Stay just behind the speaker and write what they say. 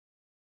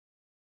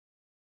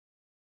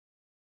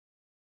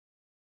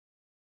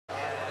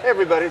Hey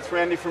everybody, it's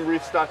Randy from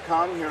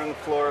reefs.com here on the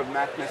floor of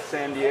MACNA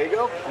San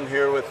Diego. I'm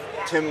here with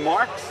Tim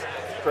Marks,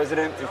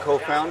 President and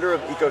co-founder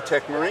of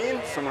Ecotech Marine,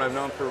 someone I've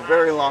known for a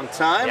very long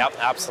time. Yep,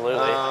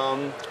 absolutely.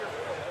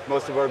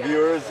 Most of our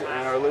viewers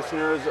and our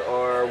listeners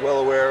are well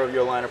aware of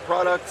your line of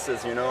products.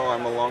 As you know,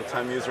 I'm a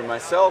long-time user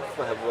myself.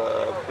 I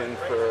have been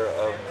for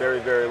a very,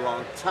 very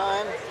long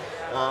time.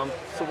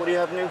 So what do you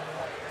have new?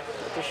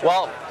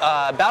 Well,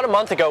 about a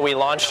month ago we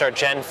launched our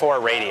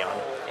Gen4 Radion.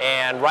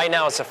 And right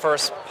now it's the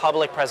first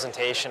public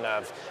presentation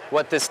of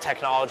what this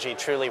technology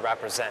truly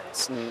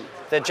represents.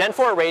 The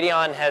Gen4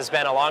 Radion has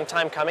been a long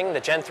time coming. The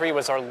Gen3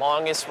 was our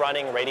longest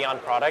running Radion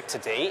product to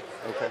date.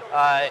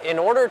 Okay. In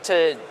order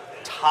to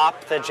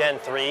top the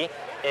Gen3,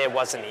 it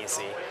wasn't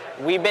easy.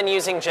 We've been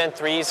using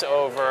Gen3s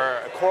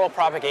over coral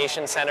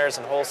propagation centers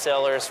and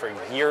wholesalers for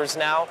years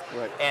now,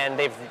 and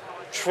they've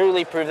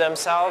truly proved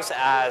themselves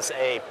as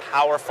a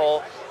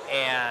powerful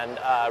and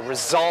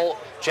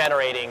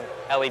result-generating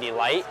LED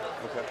light.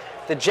 Okay.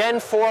 The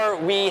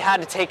Gen4, we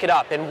had to take it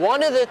up, and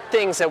one of the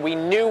things that we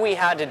knew we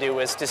had to do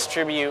was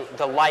distribute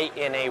the light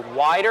in a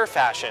wider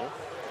fashion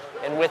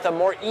and with a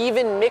more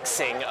even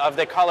mixing of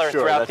the color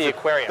throughout the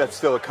aquarium. That's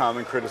still a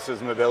common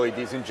criticism of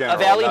LEDs in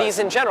general. Of LEDs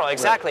in general,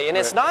 exactly. And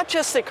it's not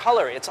just the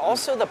color, it's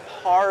also the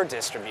par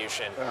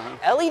distribution.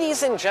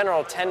 LEDs in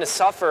general tend to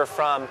suffer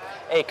from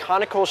a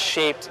conical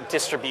shaped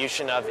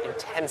distribution of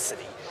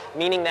intensity,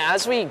 meaning that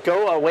as we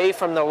go away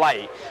from the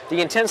light,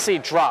 the intensity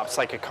drops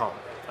like a cone,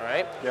 all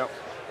right? Yep.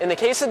 In the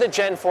case of the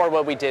Gen4,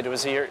 what we did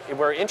was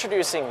we're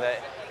introducing the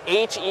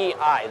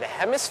HEI, the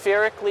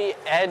hemispherically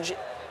edge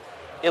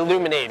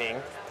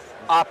illuminating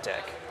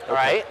optic, all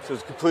right? So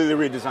it's completely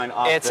redesigned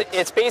optics.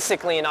 It's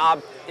basically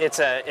it's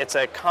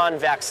a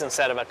convex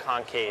instead of a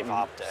concave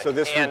optic. So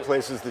this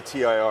replaces the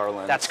TIR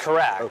lens. That's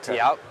correct. Okay.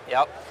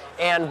 Yep.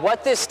 And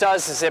what this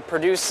does is it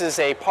produces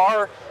a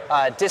par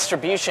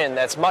distribution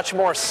that's much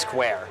more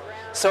square.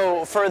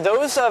 So for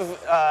those of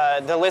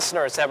the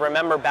listeners that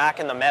remember back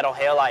in the metal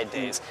halide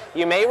days,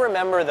 you may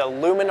remember the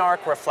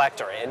Luminarc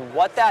reflector and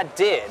what that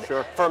did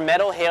for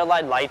metal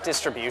halide light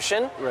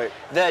distribution. Right.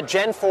 The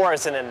Gen4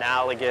 is an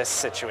analogous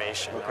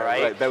situation,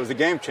 right? That was a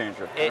game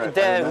changer.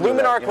 The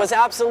Luminarc was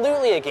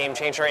absolutely a game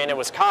changer, and it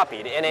was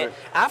copied. And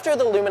after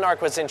the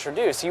Luminarc was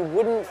introduced, you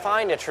wouldn't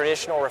find a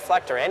traditional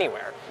reflector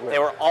anywhere. They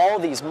were all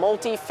these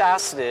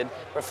multifaceted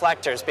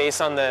reflectors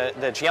based on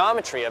the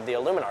geometry of the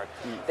Luminarc.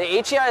 The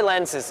HEI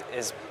lens is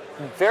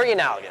very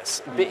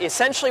analogous.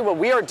 Essentially what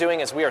we are doing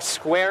is we are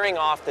squaring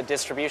off the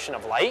distribution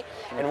of light,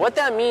 and what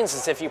that means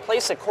is if you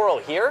place a coral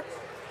here,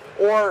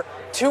 or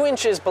 2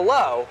 inches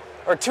below,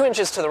 or 2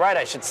 inches to the right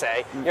I should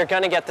say, you're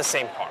going to get the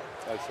same par.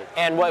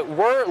 And what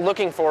we're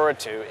looking forward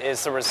to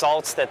is the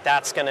results that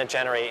that's going to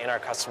generate in our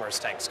customers'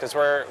 tanks, because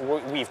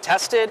we've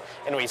tested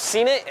and we've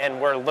seen it,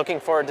 and we're looking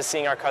forward to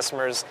seeing our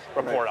customers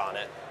report on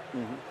it.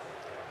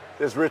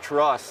 There's Rich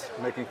Ross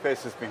making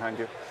faces behind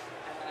you.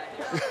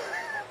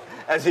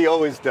 As he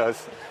always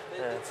does.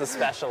 It's a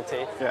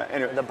specialty. Yeah.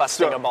 Anyway, the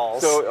busting of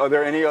balls. So, are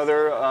there any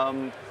other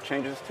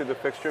changes to the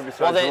fixture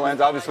besides the lens?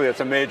 Obviously,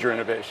 it's a major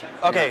innovation.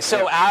 Okay.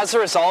 So, as a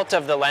result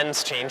of the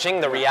lens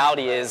changing, the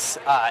reality is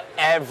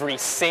every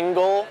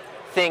single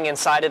thing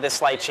inside of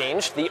this light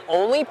changed. The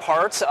only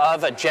parts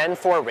of a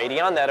Gen4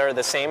 Radion that are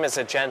the same as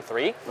a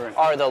Gen3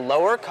 are the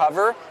lower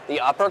cover, the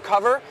upper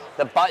cover,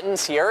 the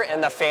buttons here,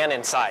 and the fan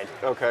inside.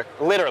 Okay.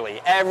 Literally,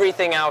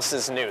 everything else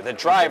is new. The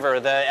driver,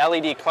 the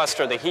LED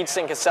cluster, the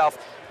heatsink itself,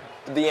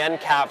 the end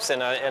caps,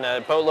 and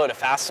a boatload of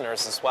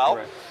fasteners as well.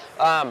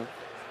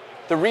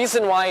 The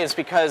reason why is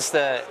because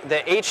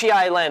the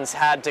HEI lens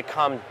had to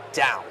come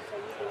down.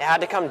 It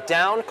had to come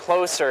down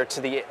closer to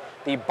the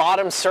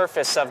bottom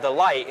surface of the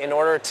light in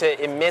order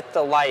to emit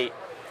the light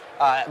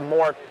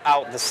more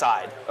out the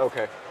side.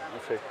 Okay.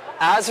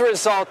 As a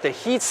result, the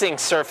heatsink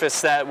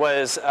surface that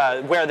was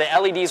where the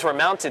LEDs were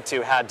mounted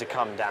to had to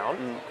come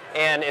down,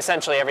 and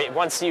essentially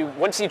once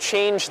you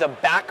change the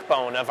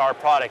backbone of our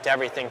product,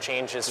 everything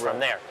changes from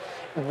there.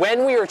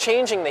 When we were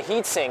changing the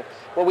heatsink,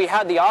 what we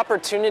had the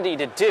opportunity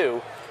to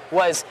do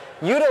was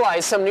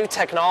utilize some new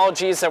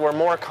technologies that were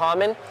more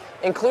common,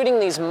 including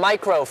these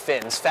micro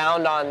fins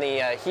found on the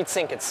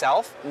heatsink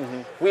itself.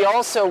 We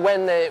also,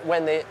 when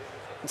the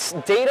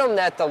datum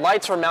that the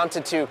lights were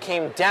mounted to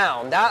came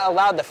down, that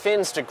allowed the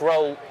fins to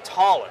grow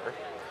taller,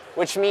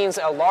 which means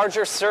a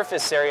larger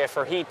surface area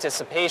for heat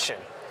dissipation.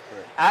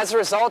 As a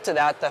result of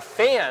that, the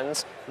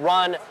fans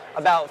run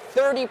about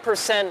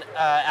 30%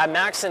 at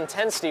max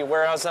intensity,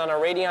 whereas on a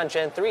Radion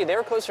Gen3, they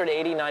were closer to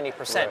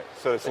 80–90%.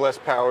 So it's less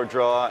power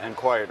draw and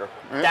quieter.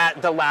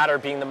 That, the latter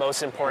being the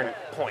most important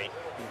point.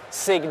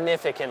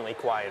 Significantly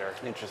quieter.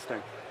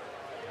 Interesting.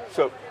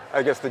 So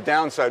I guess the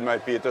downside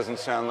might be it doesn't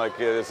sound like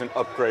it is an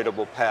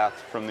upgradable path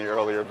from the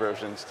earlier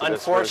versions to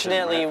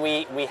Unfortunately,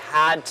 this version, we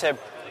had to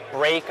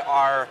break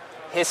our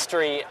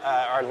history,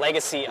 our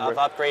legacy of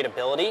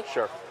upgradability,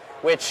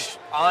 which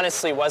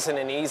honestly wasn't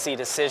an easy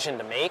decision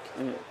to make.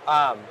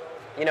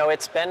 You know,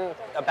 it's been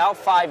about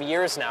 5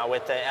 years now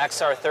with the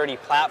XR30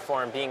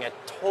 platform being a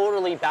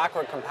totally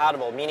backward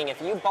compatible, meaning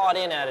if you bought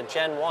in at a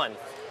Gen 1,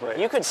 Right.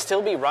 you could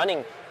still be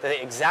running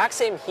the exact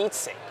same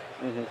heatsink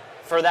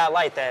for that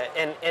light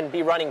and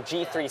be running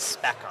G3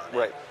 spec on it.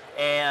 Right.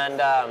 And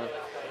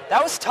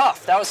that was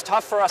tough. That was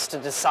tough for us to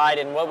decide,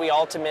 and what we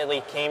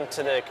ultimately came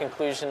to the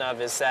conclusion of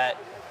is that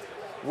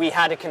we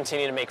had to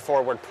continue to make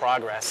forward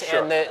progress.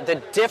 Sure. And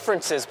the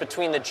differences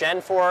between the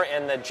Gen 4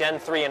 and the Gen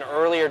 3 and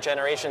earlier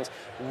generations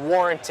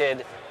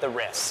warranted the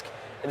risk.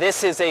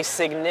 This is a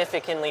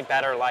significantly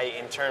better light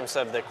in terms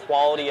of the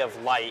quality of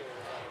light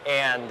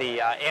and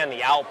the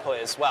output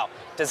as well.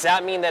 Does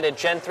that mean that a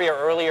Gen 3 or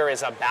earlier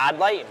is a bad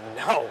light?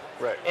 No.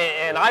 Right.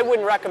 And I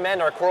wouldn't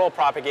recommend our coral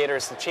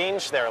propagators to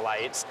change their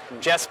lights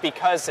just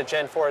because the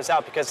Gen 4 is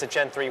out, because the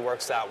Gen 3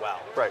 works that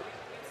well. Right.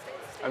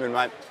 I mean,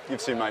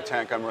 you've seen my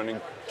tank. I'm running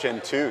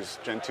Gen 2s,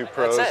 Gen 2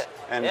 Pros, That's it.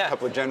 and Yeah. a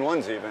couple of Gen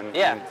 1s even,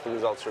 Yeah. and the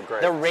results are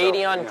great. The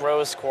Radion So, yeah.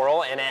 grows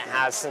coral, and it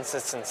has since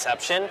its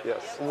inception. Yes.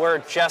 We're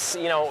just,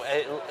 you know,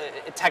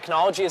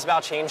 technology is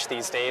about change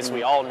these days.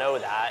 We all know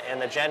that.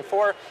 And the Gen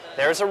 4,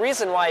 there's a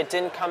reason why it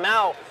didn't come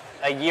out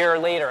a year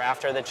later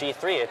after the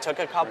G3. It took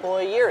a couple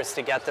of years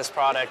to get this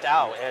product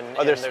out. And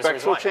Are there and there's a reason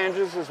spectral why.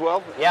 changes as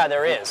well? Yeah,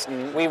 there is.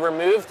 We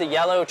removed the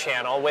yellow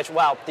channel,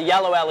 the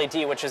yellow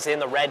LED, which is in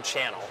the red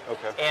channel.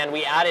 Okay. And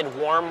we added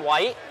warm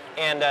white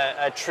and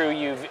a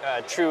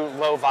true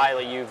low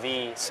violet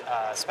UV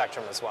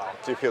spectrum as well.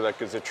 Do you feel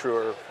like it's a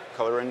truer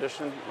color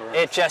rendition? Or?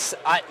 It just,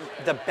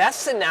 the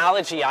best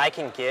analogy I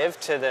can give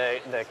to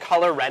the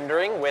color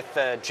rendering with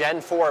the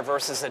Gen 4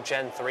 versus the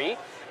Gen 3,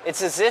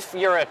 it's as if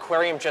your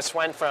aquarium just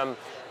went from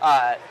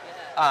a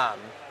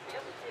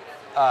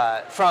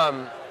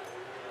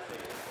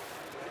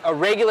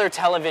regular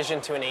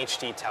television to an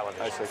HD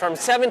television, from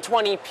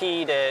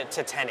 720p to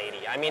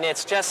 1080. I mean,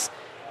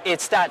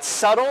 it's that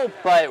subtle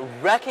but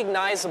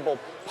recognizable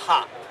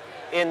pop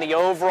in the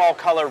overall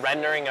color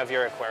rendering of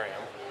your aquarium.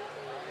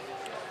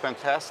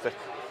 Fantastic.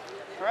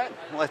 All right.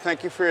 Well, I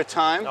thank you for your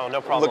time. Oh, no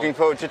problem. Looking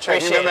forward to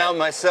checking Appreciate them out it.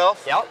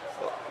 myself. Yep.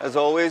 As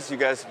always, you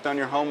guys have done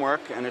your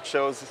homework, and it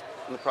shows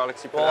in the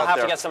products you put We'll out have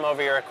there. to get some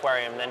over your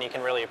aquarium, then you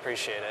can really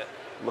appreciate it.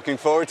 Looking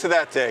forward to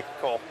that day.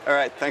 Cool. All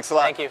right. Thanks a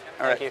lot. Thank you.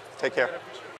 All right. Thank you. Take care.